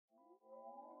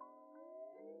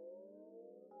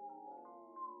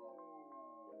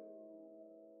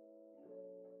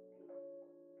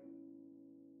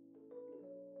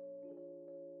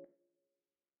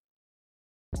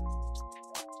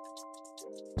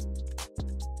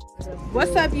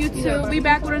What's up, YouTube? We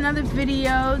back with another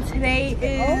video. Today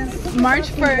is March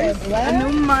 1st, a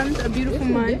new month, a beautiful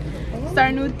month.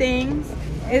 Start new things.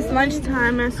 It's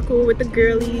lunchtime at school with the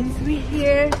girlies. We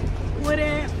here with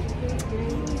it.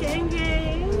 Gang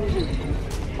gang.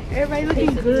 Everybody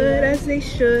looking good as they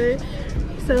should.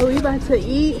 So we about to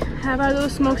eat, have our little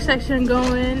smoke section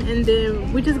going, and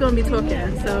then we just gonna be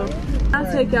talking. So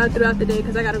I'll take y'all throughout the day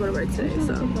because I gotta go to work today.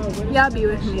 So y'all be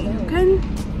with me, okay?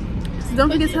 So don't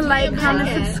forget to like, comment,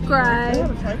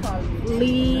 subscribe,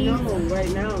 leave. Right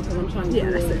now, because I'm trying to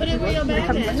that's it. Like,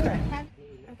 comment, subscribe.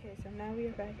 Okay, so now we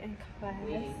are back in class,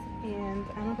 and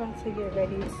I'm about to get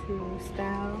ready to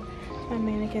style my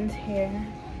mannequin's hair.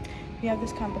 We have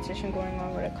this competition going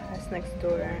on with a class next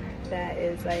door that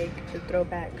is like the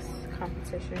throwbacks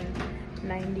competition,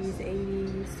 90s,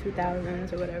 80s,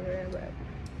 2000s, or whatever.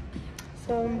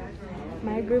 So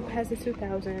my group has the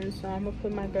 2000s, so I'm gonna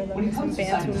put my girl up in some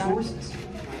Bantu knots.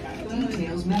 I'm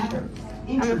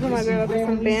gonna put my girl up in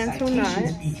some Bantu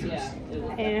knots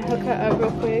and hook her up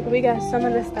real quick. We got some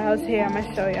of the styles here. I'm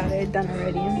gonna show y'all. They're done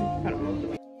already. Hold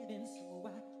on.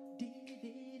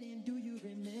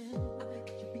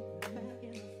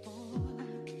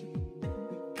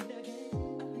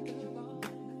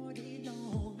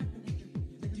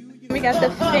 We got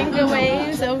the finger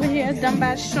waves over here done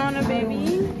by Shauna,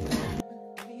 baby.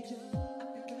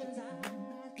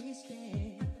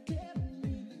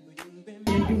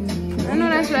 I know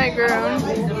that's right, girl.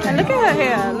 And look at her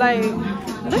hair. Like,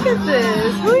 look at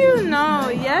this. Who you know?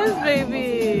 Yes,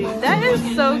 baby. That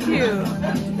is so cute.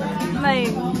 Like,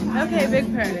 okay,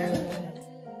 big purse.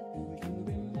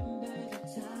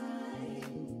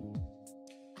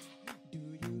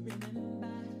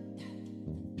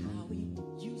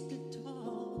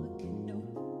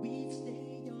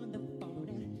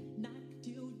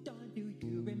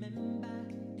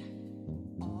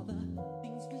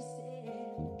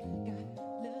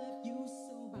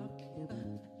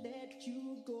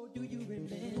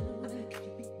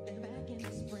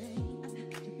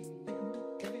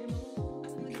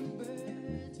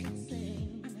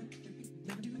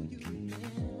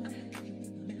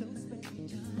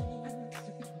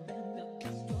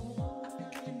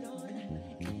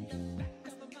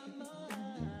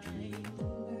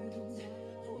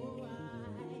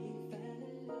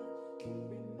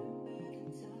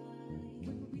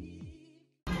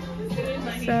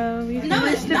 So we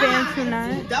finished the Bantu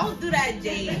knot. Don't do that,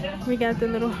 Jade. We got the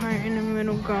little heart in the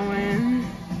middle going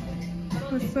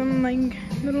with some like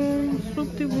little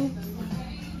swoop-de-whoop.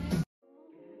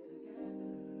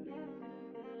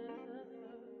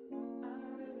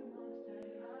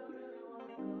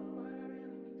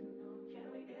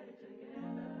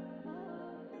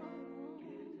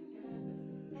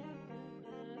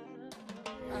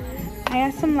 I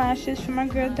got some lashes from my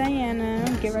girl Diana.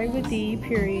 Get right with D,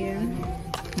 period.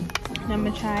 I'm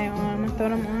gonna try it on. I'm gonna throw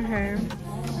them on her.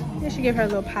 I should give her a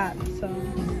little pop, so.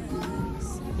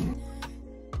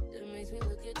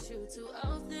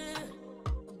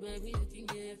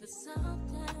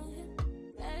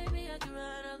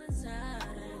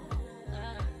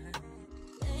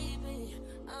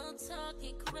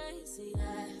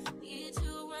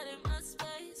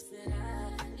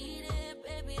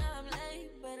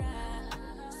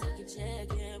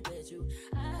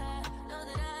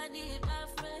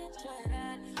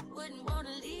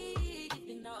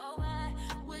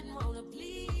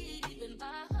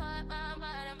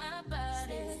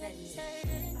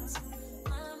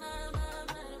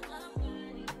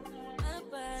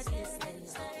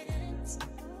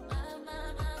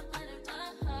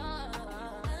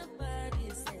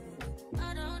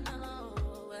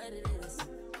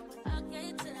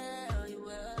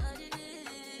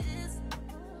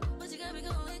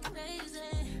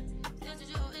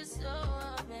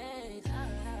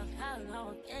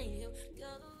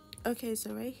 Okay,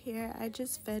 so right here, I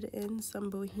just fed in some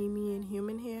bohemian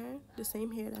human hair, the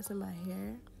same hair that's in my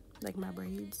hair, like my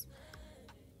braids,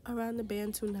 around the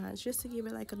Bantu knots, just to give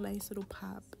it like a nice little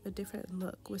pop, a different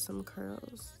look with some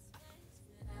curls.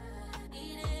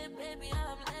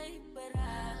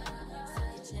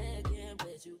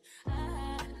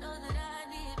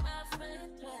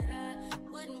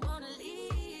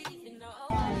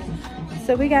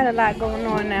 So we got a lot going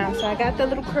on now. So I got the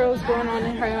little curls going on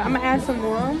in her. I'm gonna add some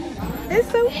more. It's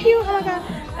so cute, oh my god.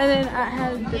 And then I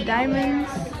had the diamonds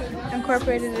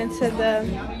incorporated into the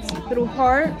little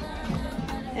heart,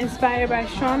 inspired by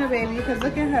Shauna, baby, because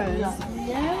look at her.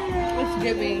 Yeah. It's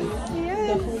giving. Yeah.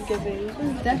 Definitely giving.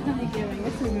 It's definitely giving.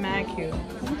 This is mad cute.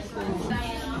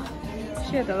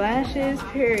 She had the lashes,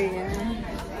 period.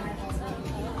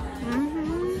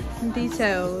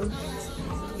 Details.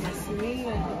 Yes,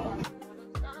 ma'am.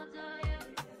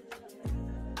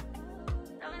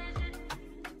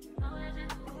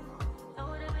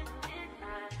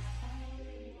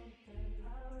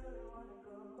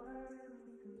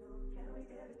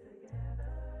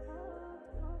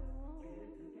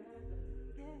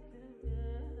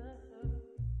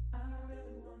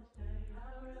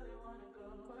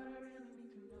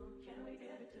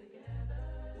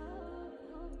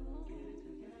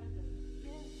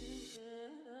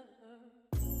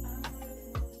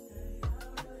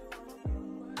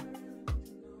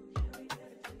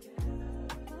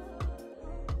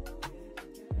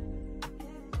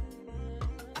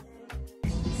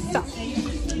 So,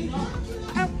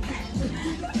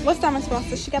 what's that my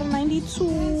sponsor? She got a 92.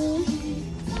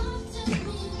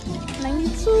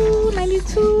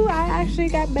 92. I actually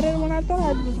got better than what I thought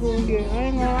I was going to get. I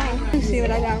ain't gonna lie. Let me see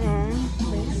what I got wrong.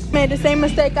 Made the same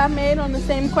mistake I made on the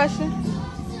same question.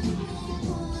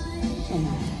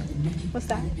 What's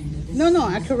that? No,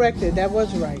 I corrected. That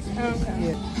was right. Okay.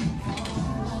 Yeah.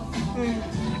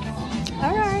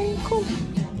 All right, cool.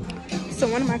 So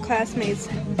one of my classmates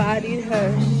bodied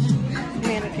her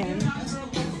mannequin.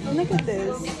 Look at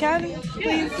this. Can I,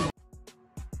 please?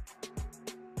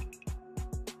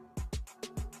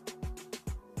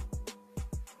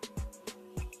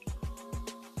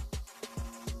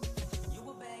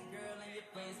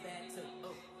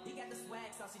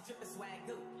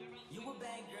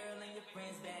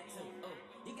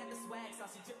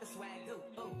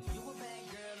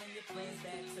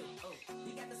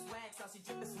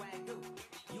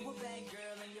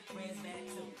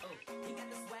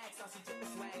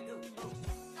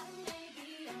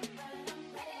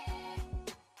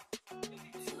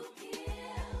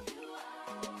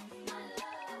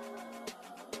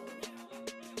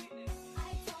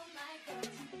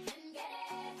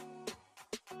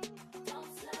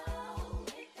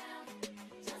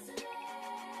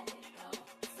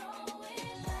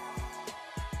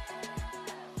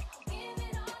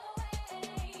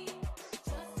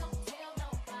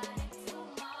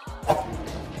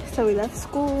 So we left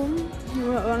school,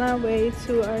 we're on our way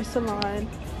to our salon.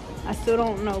 I still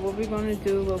don't know what we're going to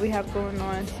do, what we have going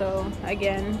on. So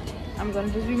again, I'm going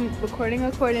to just be recording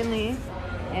accordingly,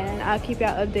 and I'll keep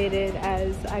y'all updated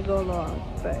as I go along.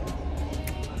 But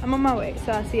I'm on my way,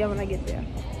 so I'll see y'all when I get there.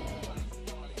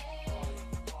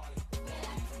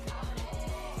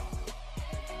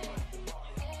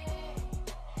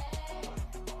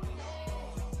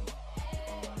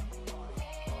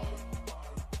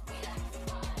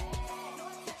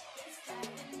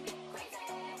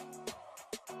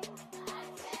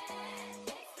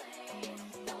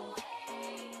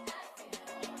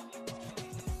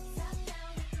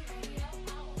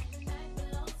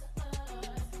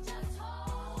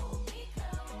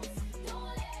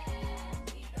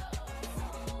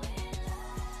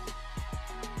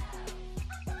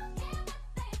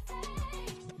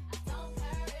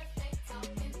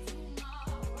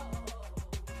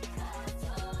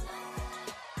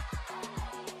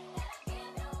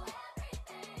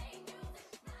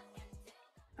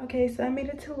 Okay, so I made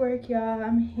it to work, y'all.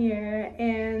 I'm here,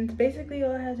 and basically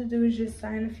all I had to do is just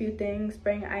sign a few things,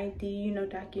 bring ID, you know,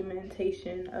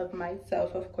 documentation of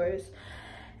myself, of course.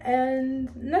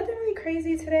 And nothing really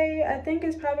crazy today. I think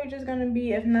it's probably just gonna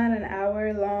be, if not an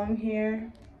hour long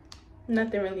here,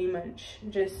 nothing really much.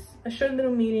 Just a short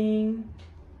little meeting,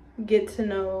 get to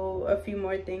know a few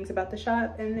more things about the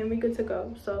shop, and then we good to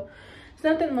go. So it's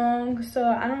nothing long, so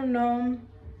I don't know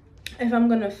if I'm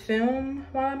gonna film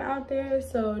while I'm out there.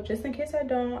 So just in case I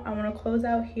don't, I want to close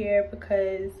out here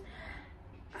because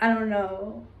I don't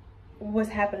know what's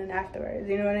happening afterwards,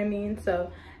 you know what I mean?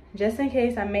 So just in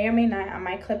case, I may or may not, I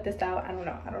might clip this out. I don't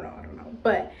know.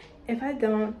 But if I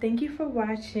don't, thank you for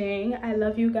watching. I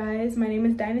love you guys. My name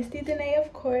is Dynasti Dené,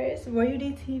 of course. Royal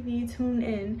D TV, tune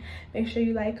in. Make sure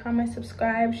you like, comment,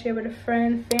 subscribe, share with a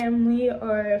friend, family,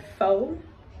 or a foe.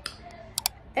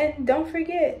 And don't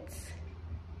forget,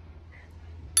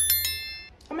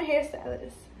 I'm a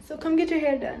hairstylist, so come get your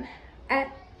hair done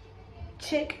at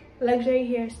Chick Luxury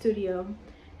Hair Studio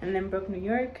in Lynbrook, New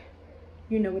York.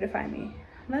 You know where to find me.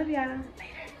 Love y'all.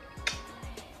 Later.